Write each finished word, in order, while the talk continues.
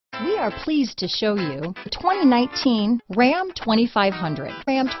We are pleased to show you the 2019 Ram 2500.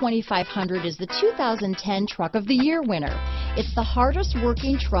 Ram 2500 is the 2010 Truck of the Year winner. It's the hardest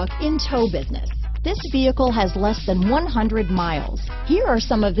working truck in tow business. This vehicle has less than 100 miles. Here are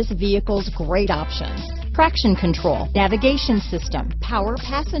some of this vehicle's great options: traction control, navigation system, power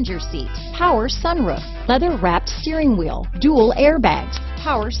passenger seat, power sunroof, leather-wrapped steering wheel, dual airbags,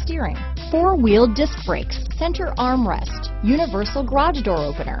 power steering, four-wheel disc brakes, center armrest, universal garage door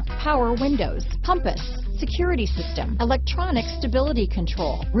opener, power windows, compass, security system, electronic stability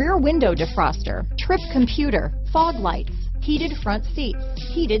control, rear window defroster, trip computer, fog lights, heated front seats,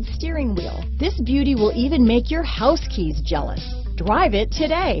 heated steering wheel. This beauty will even make your house keys jealous. Drive it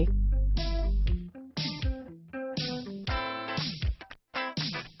today.